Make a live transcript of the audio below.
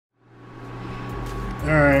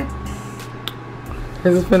Alright.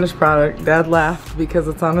 Here's a finished product. Dad laughed because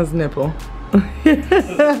it's on his nipple.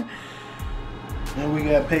 And we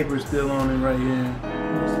got paper still on it right here.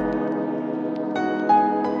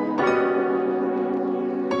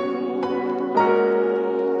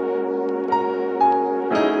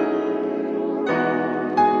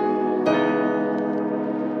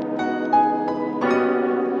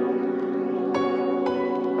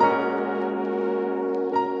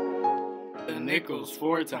 The nickels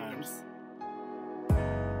 4 times.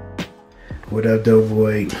 What up, dope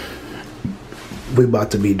boy? We about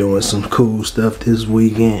to be doing some cool stuff this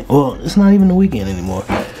weekend. Well, it's not even the weekend anymore.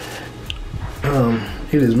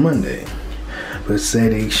 It is Monday. But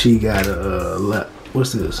Sadie, she got a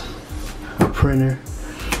what's this? A printer.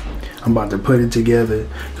 I'm about to put it together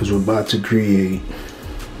because we're about to create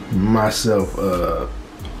myself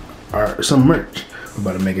some merch. We're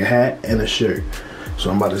about to make a hat and a shirt. So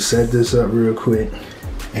I'm about to set this up real quick,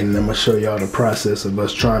 and I'm gonna show y'all the process of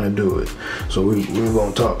us trying to do it. So we're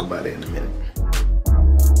gonna talk about it in a minute.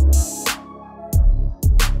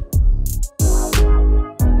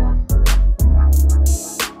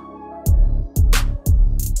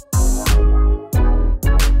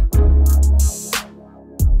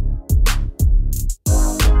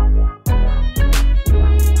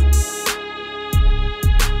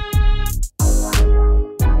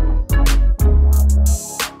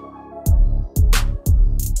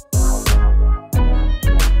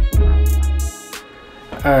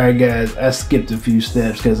 Alright guys, I skipped a few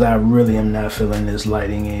steps because I really am not feeling this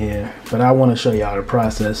lighting in here. But I want to show y'all the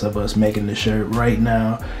process of us making the shirt. Right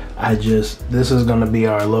now, this is going to be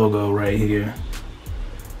our logo right here.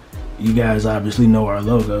 You guys obviously know our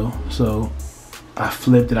logo. So I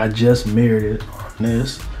flipped it, I just mirrored it on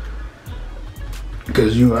this.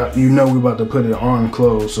 Because you know we're about to put it on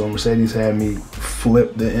clothes. So Mercedes had me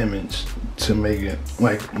flip the image to make it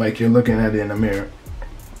like you're looking at it in the mirror.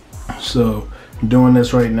 So I'm doing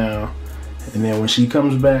this right now, and then when she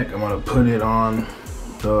comes back, I'm gonna put it on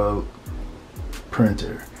the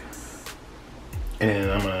printer, and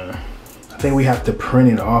I think we have to print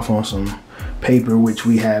it off on some paper, which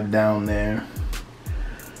we have down there,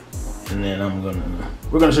 and then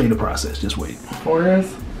we're gonna show you the process. Just wait. 4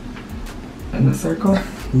 is in the circle.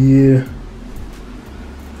 Yeah,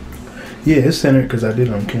 it's centered because I did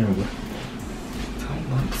it on Canva. Don't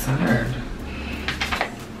look centered.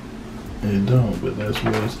 It don't, but that's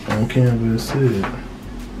what it's on Canva it said.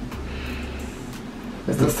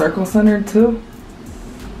 Is the circle centered too?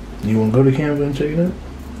 You want to go to Canva and check it out?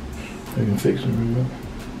 I can fix it real quick.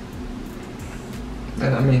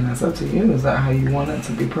 And I mean, that's up to you. Is that how you want it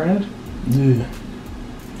to be printed? Yeah.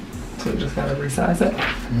 So you just gotta resize it?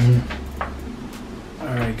 Mm-hmm.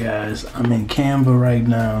 Alright guys, I'm in Canva right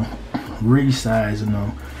now, resizing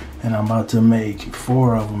them. And I'm about to make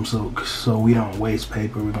 4 of them so we don't waste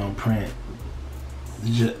paper. We're gonna print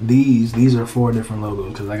these are 4 different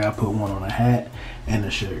logos because I gotta put one on a hat and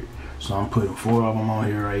a shirt. So I'm putting 4 of them on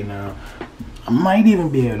here right now. I might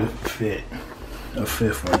even be able to fit a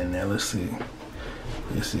 5th one in there. Let's see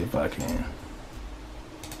if I can.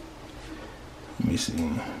 Let me see.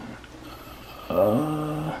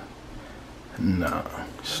 No,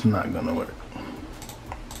 it's not gonna work.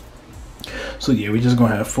 So yeah, we're just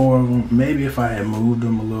gonna have 4 of them. Maybe if I had moved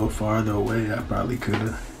them a little farther away, I probably could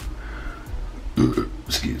have.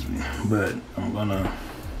 Excuse me. But I'm gonna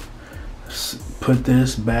put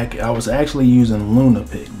this back. I was actually using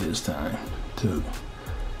Lunapic this time too.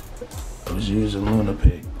 I was using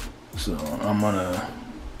Lunapic. So I'm gonna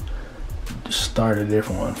start a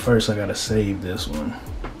different one. First I gotta save this one.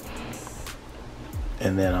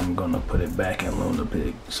 And then I'm gonna put it back in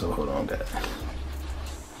Lunapic. So hold on guys.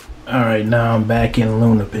 Alright, now I'm back in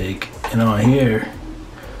Lunapic, and on here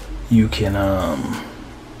you can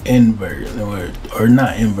invert or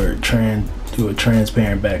not invert, do a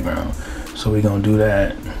transparent background. So we're gonna do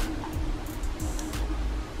that.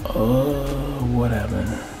 What happened?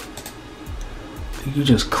 I think you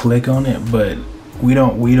just click on it, but we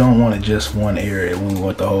don't want it just one area. We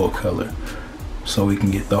want the whole color so we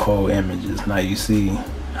can get the whole images. Now you see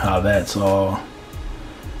how that's all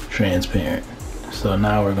transparent. So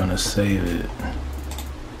now we're gonna save it.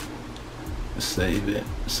 Save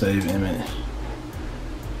image.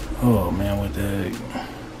 Oh man, what the heck?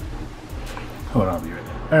 Hold on, be right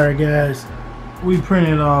back. Alright guys, we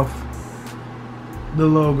printed off the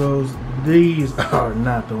logos. These are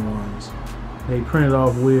not the ones. They printed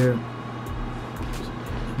off weird.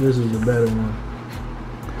 This is the better one.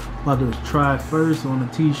 About to try first on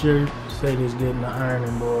the t-shirt. Sadie's getting the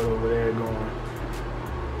ironing board over there going.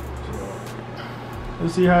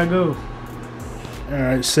 Let's see how it goes.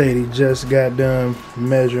 Alright, Sadie just got done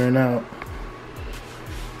measuring out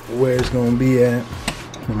where it's gonna be at.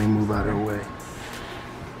 Let me move out of the way.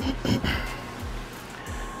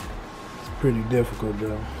 It's pretty difficult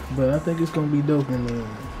though, but I think it's gonna be dope in the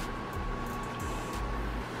end.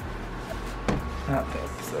 I think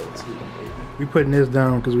so too, baby. We putting this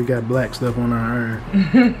down because we got black stuff on our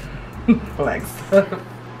urn. Black stuff.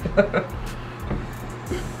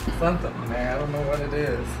 Something in there, I don't know what it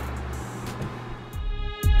is.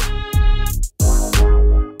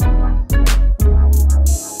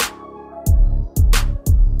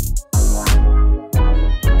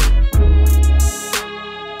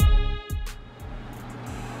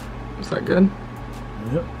 Is that good?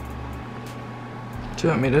 Yep. Do you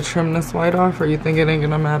want me to trim this white off, or you think it ain't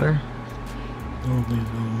gonna matter? I don't think it's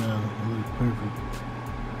gonna matter. It looks perfect.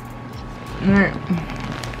 Alright.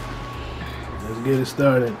 Let's get it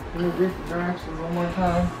started. Let me read the directions one more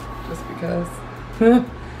time, just because.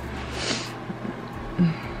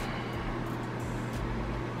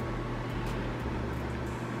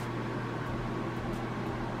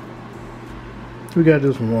 We got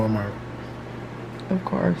this from Walmart. Of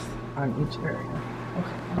course, on each area.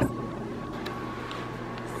 Okay.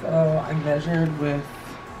 So I measured with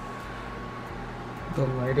the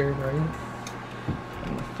lighter, right?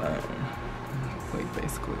 And the phone. It's like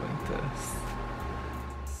basically like this.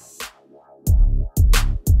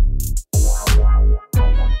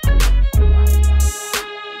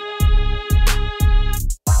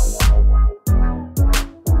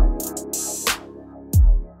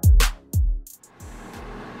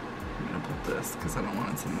 I'm gonna put this because I don't want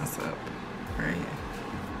it to mess up, right?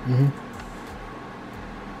 Mm-hmm.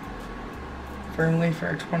 Firmly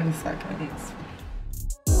for 20 seconds.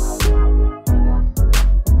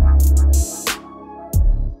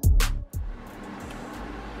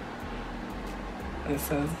 It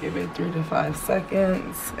says give it 3 to 5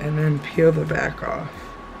 seconds and then peel the back off.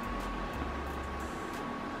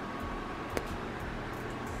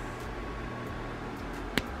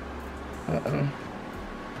 Uh-oh.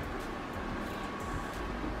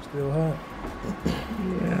 Still hot.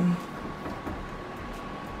 Yeah.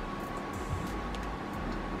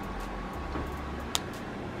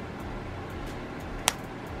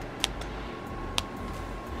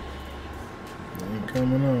 Ain't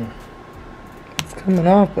coming on. It's coming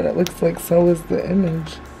off, but it looks like so is the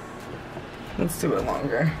image. Let's do it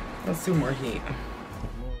longer. Let's do more heat.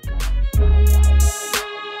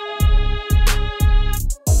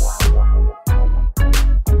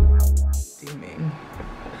 Steaming.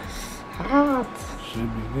 Hot.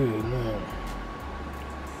 Should be good now.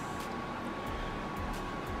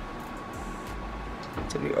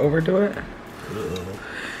 Did we overdo it?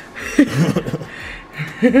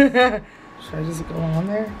 Should I just go on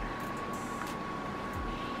there?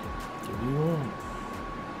 What do you want?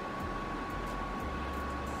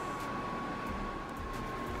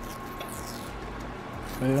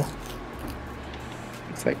 Well,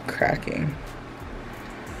 It's like cracking.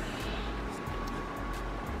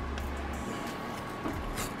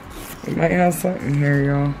 We might have something here,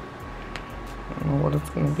 y'all. I don't know what it's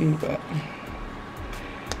gonna be, but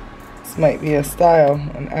this might be a style,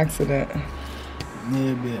 an accident.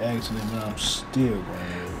 it'd be an accident, but I'm still going to.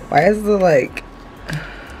 Why is the like...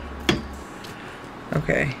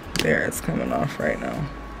 Okay, there, it's coming off right now.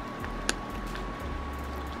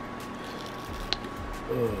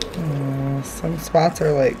 Some spots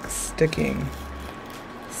are like sticking.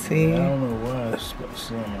 See? I don't know why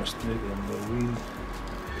some are sticking, but we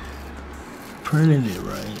printed it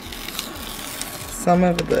right. Some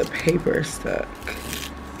of the paper stuck.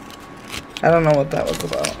 I don't know what that was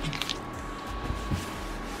about.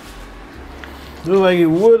 Look like it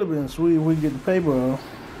would have been sweet if we could get the paper off.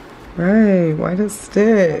 Right, why does it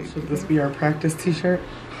stick? Should this be our practice t-shirt?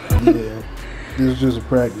 Yeah, this is just a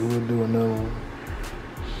practice. We'll do another one.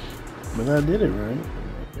 But I did it right.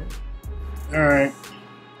 Alright.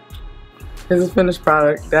 Here's a finished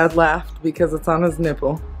product. Dad laughed because it's on his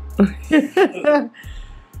nipple. And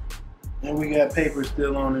we got paper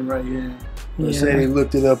still on it right here. Let's say Yeah. they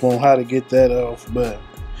looked it up on how to get that off, but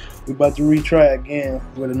we're about to retry again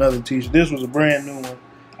with another t-shirt. This was a brand new one.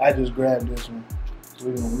 I just grabbed this one. So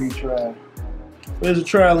we're gonna retry. There's a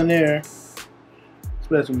trial and error,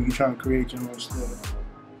 especially when you're trying to create your own stuff.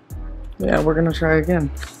 Yeah, we're gonna try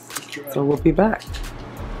again. So we'll be back.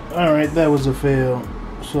 Alright, that was a fail.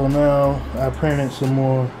 So now I printed some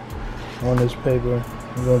more on this paper.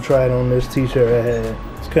 I'm gonna try it on this t-shirt I had.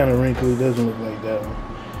 It's kind of wrinkly, doesn't look like that one.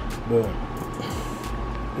 But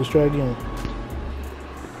let's try again.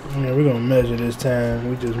 Yeah, we're gonna measure this time.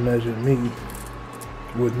 We just measured me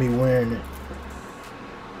with me wearing it.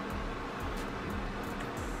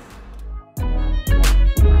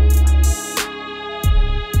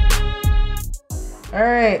 All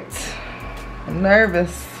right. I'm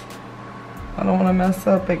nervous. I don't want to mess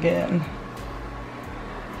up again.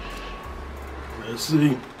 Let's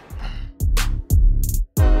see.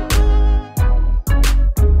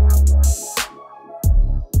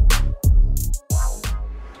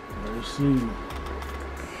 Let's see.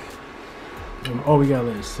 Oh, we gotta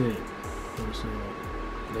let it sit.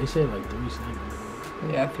 They said like 3 seconds.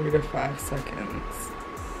 Yeah, 3 to 5 seconds,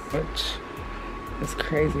 which is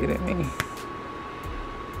crazy to me.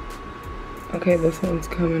 Okay, this one's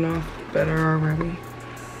coming off better already.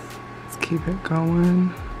 Let's keep it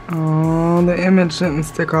going. Oh, the image didn't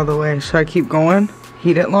stick all the way. Should I keep going?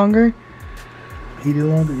 Heat it longer? Heat it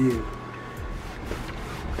longer, yeah.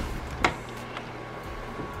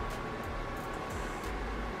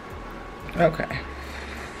 Okay.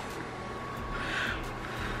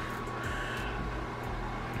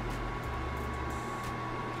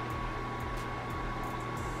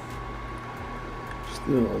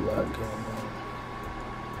 Still a lot going on.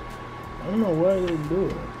 I don't know why they do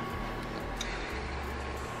it.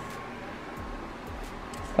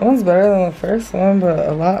 That one's better than the first one, but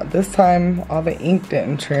a lot. This time, all the ink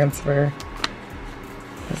didn't transfer.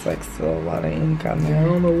 There's like still a lot of ink on I there.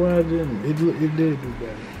 don't know why it didn't. It did do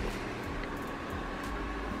better.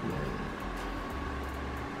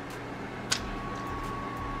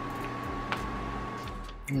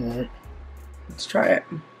 Alright. Let's try it.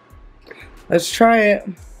 Let's try it.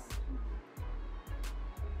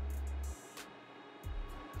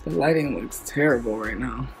 The lighting looks terrible right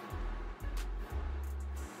now.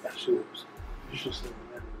 You should say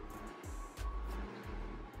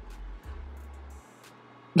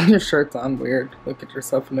that. Your shirt's on weird. Look at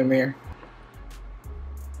yourself in the mirror.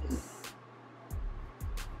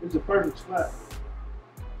 It's a perfect spot.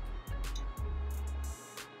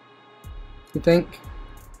 You think?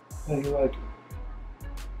 How you like it?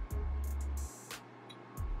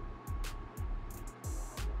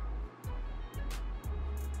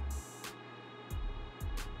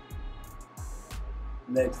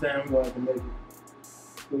 Next time we're going to have to make it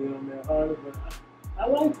put it on there harder, but I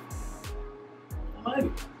like it. I like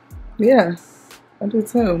it. Yeah, I do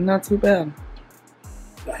too. Not too bad.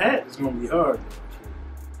 The hat is going to be hard.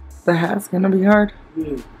 The hat's gonna be hard.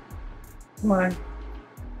 Yeah. Why?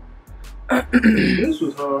 This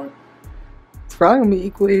was hard. It's probably gonna be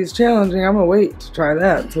equally as challenging. I'm gonna wait to try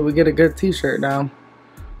that until we get a good t-shirt down.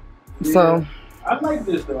 Yeah. So I like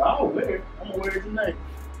this though. I'll wear it. I'm gonna wear it tonight.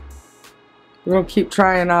 we're gonna keep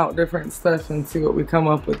trying out different stuff and see what we come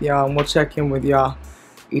up with, y'all. And we'll check in with y'all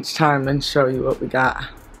each time and show you what we got.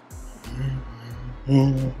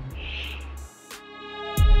 Mm-hmm.